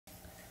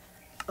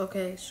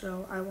Okay,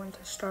 so I want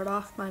to start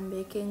off by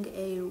making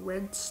a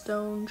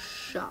redstone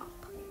shop.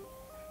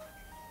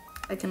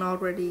 I can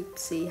already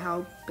see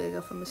how big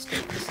of a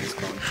mistake this is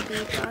going to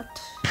be, but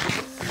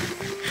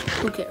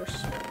who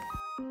cares?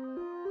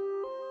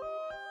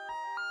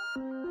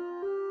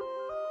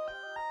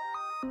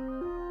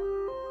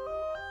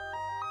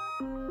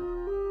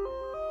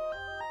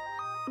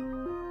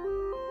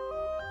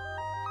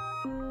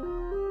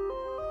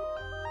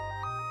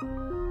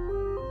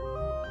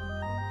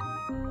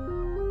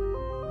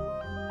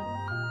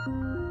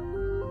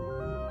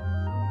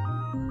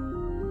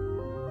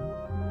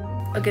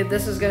 Okay,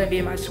 this is gonna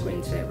be my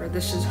screensaver.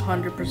 This is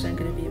 100%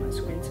 gonna be my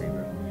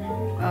screensaver.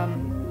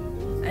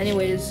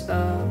 Anyways,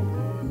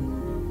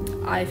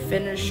 I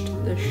finished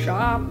the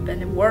shop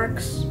and it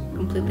works,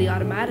 completely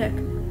automatic.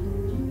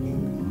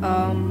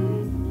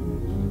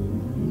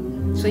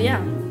 So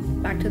yeah,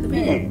 back to the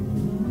video.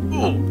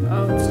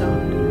 Oh, it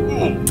stopped.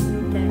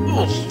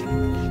 Dang.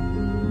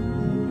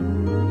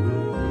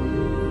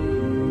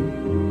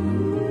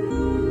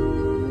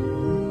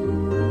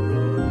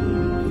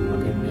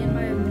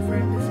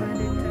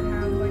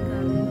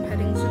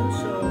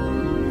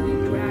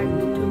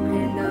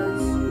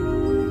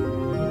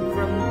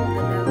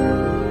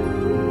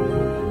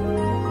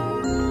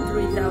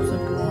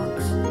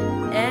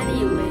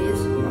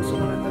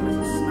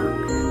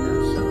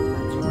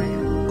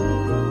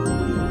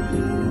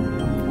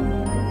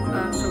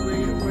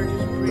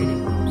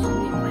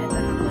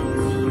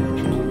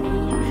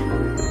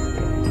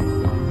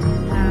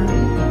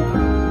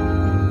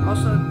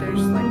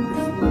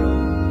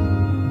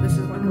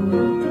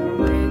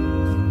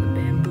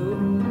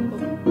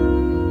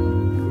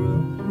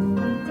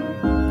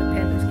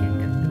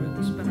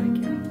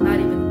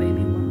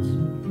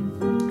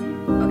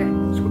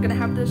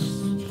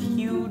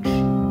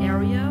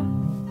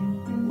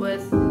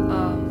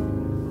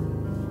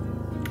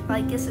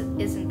 I guess it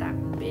isn't that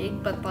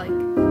big, but like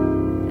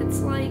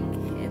it's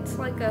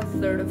like a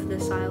third of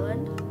this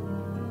island,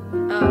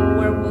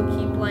 where we'll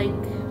keep like,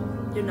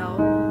 you know,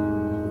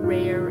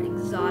 rare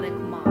exotic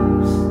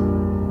mobs,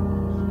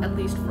 at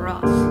least for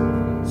us.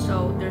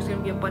 So there's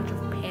gonna be a bunch of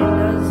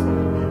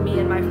pandas. Me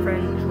and my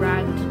friend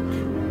dragged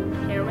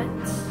 2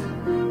 parrots.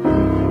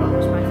 Well, it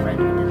was my friend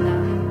who did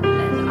that,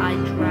 and I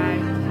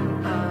dragged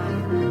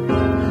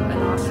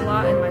an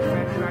ocelot, and my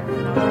friend dragged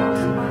another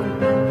ocelot.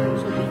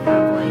 So we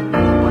have like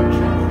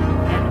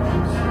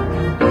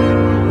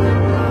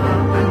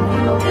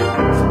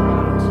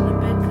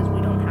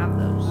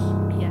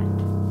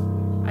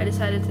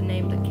decided to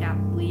name the cat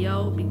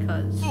Leo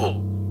because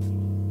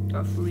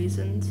of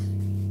reasons.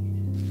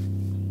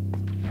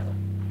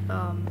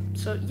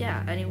 So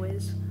yeah,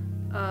 anyways,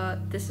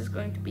 this is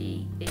going to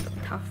be a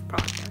tough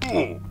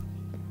project.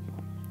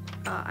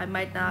 I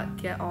might not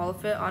get all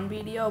of it on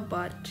video,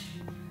 but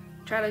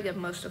try to get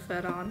most of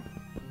it on.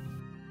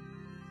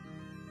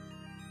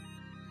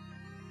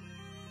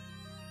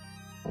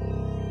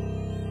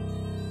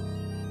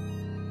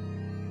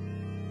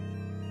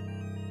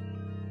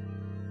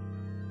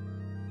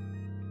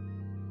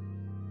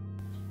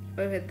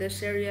 Okay,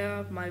 this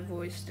area, my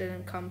voice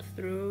didn't come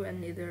through and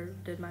neither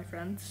did my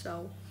friends,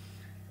 so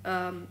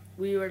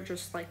we were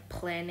just like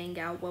planning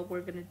out what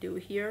we're gonna do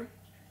here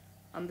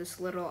on this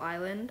little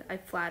island. I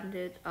flattened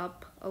it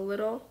up a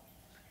little.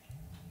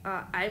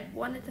 I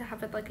wanted to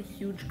have it like a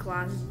huge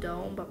glass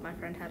dome, but my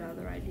friend had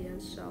other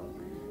ideas, so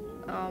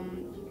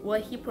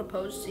what he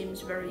proposed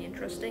seems very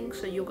interesting,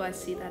 so you guys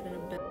see that in a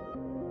bit.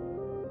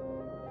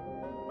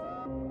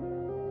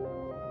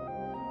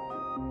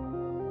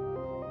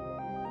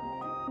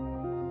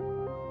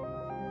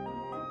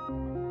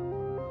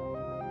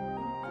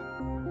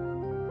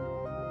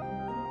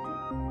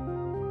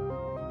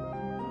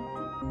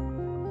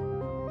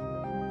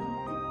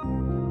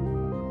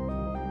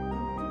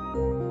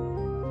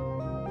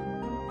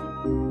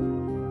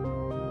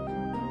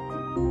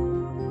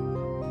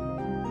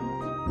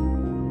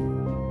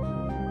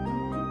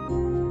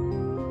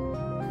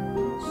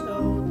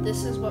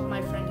 This is what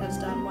my friend has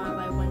done while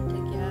I went to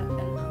get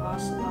an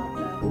ocelot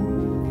that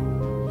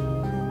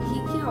he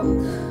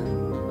killed,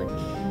 which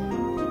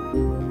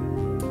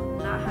I'm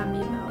not happy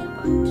about,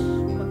 but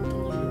what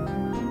can you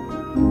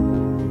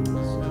do?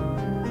 So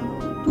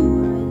how do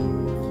I get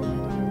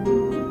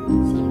it?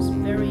 Seems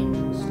very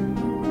interesting.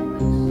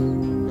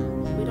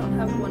 We don't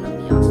have one of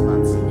the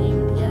ocelots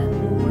named yet.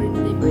 We're worried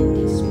they might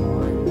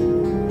despawn.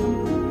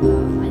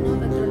 I know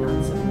that they're not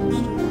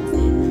supposed to once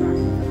they interact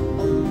with them.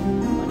 Oh,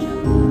 watch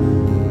out.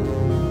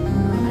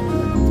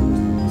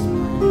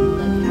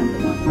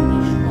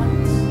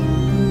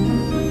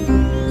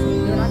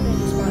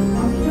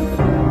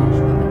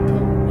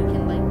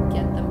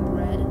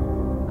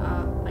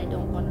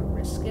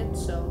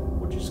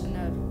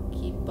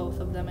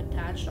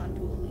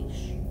 Onto a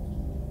leash.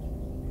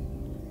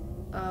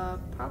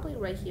 Probably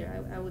right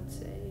here. I would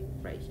say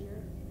right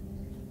here.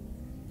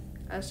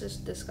 I was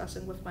just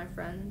discussing with my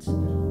friends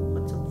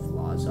what some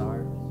flaws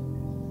are.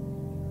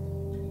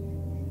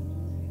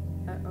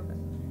 Okay.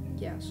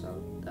 Yeah,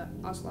 so the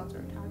ocelots are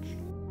attached.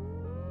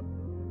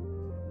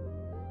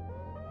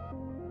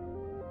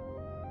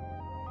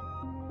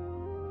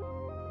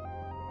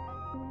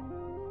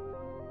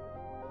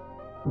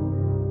 Okay,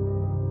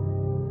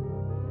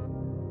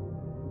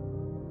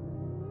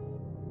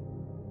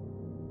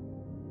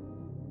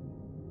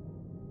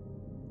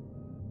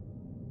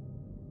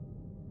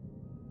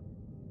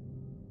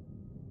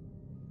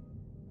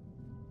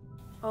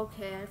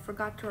 I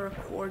forgot to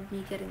record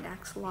me getting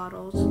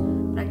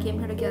axolotls, but I came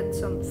here to get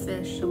some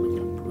fish so we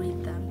can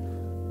breed them.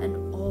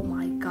 And oh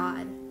my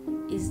god,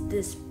 is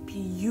this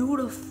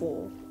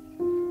beautiful!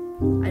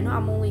 I know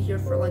I'm only here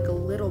for like a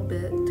little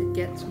bit to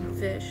get some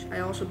fish. I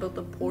also built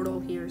a portal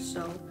here,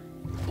 so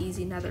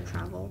easy nether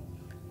travel.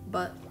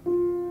 But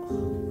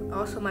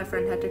also my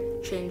friend had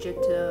to change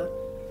it to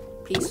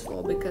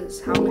peaceful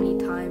because how many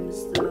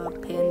times the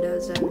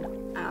pandas and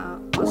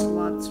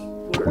ocelots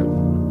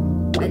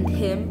and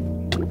him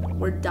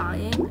were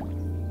dying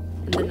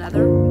in the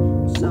nether,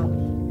 so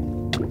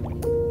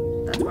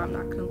that's why I'm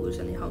not gonna lose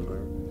any hunger,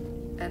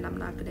 and I'm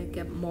not gonna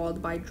get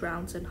mauled by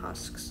drowns and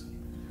husks.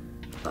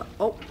 But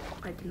oh,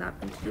 I did not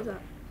mean to do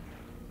that.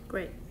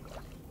 Great.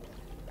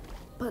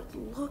 But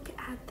look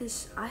at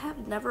this. I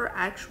have never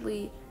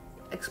actually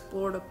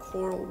explored a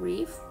coral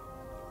reef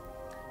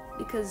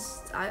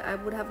because I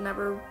would have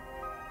never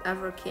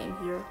ever came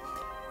here,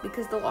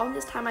 because the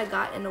longest time I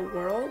got in a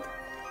world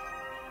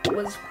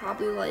was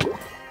probably like,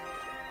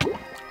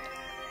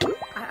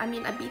 I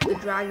mean, I beat the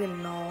dragon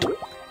and all,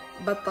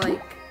 but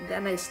like,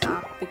 then I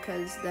stopped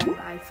because then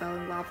I fell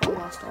in lava,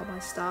 lost all my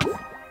stuff,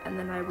 and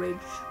then I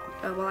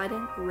well, I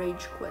didn't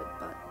rage quit,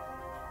 but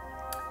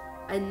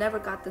I never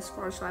got this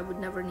far, so I would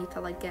never need to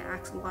like get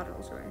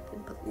axolotls or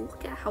anything. But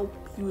look at how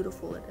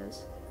beautiful it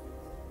is.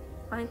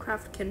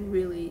 Minecraft can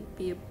really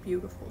be a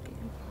beautiful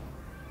game,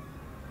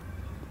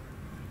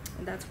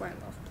 and that's why I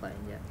love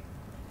playing it.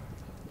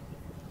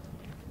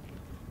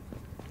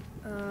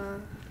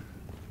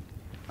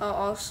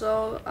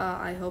 Also,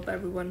 I hope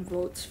everyone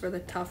votes for the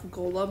tough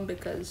golem,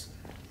 because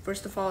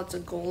first of all, it's a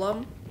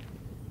golem.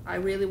 I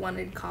really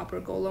wanted copper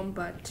golem,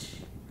 but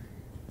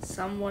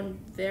someone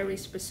very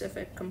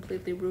specific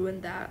completely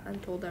ruined that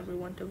and told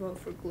everyone to vote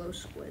for glow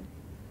squid.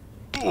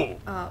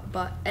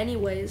 But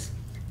anyways,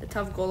 the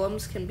tough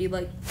golems can be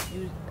like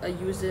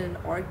used in an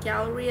art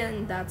gallery,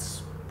 and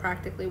that's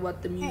practically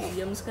what the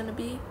museum's gonna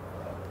be.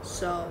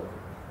 So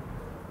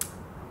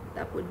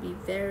that would be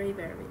very,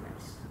 very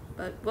nice.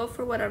 But vote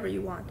for whatever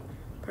you want.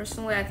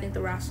 Personally, I think the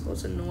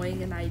rascal's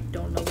annoying, and I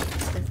don't know what the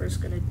sniffer's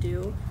gonna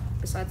do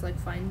besides like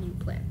find new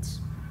plants.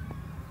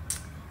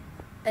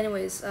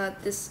 Anyways,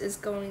 this is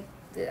going,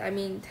 I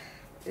mean,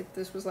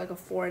 this was like a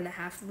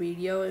 4.5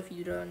 video if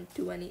you don't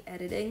do any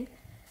editing.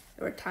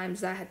 There were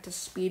times that I had to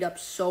speed up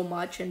so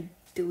much and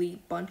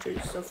delete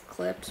bunches of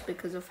clips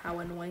because of how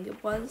annoying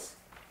it was.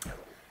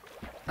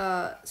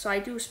 So I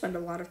do spend a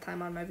lot of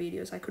time on my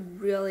videos.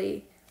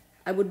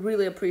 I would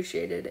really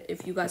appreciate it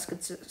if you guys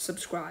could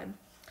subscribe.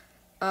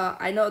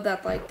 I know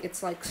that like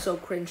it's like so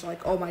cringe,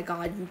 like, oh my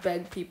god, you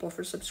beg people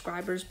for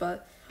subscribers,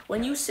 but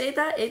when you say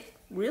that, it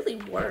really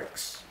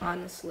works,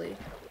 honestly.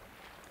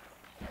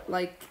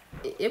 Like,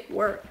 it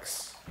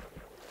works.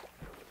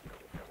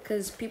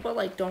 Because people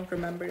like don't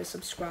remember to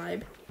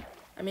subscribe.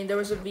 I mean, there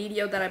was a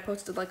video that I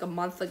posted like a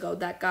month ago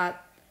that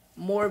got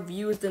more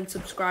views than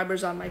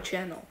subscribers on my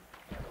channel.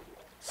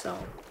 So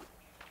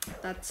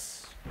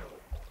that's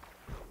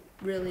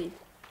really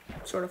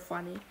sort of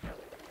funny.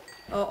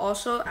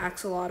 Also,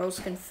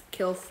 axolotls can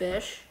kill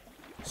fish,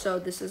 so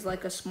this is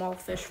like a small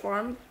fish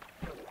farm,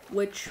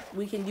 which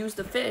we can use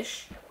the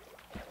fish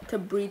to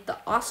breed the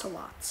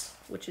ocelots,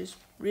 which is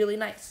really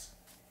nice.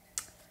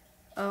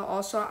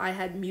 Also, I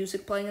had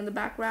music playing in the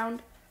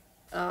background.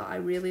 I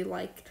really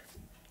liked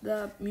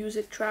the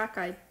music track.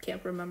 I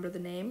can't remember the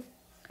name,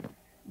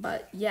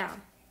 but yeah.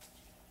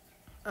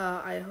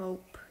 I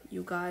hope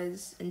you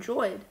guys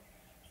enjoyed.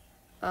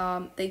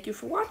 Thank you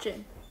for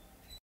watching.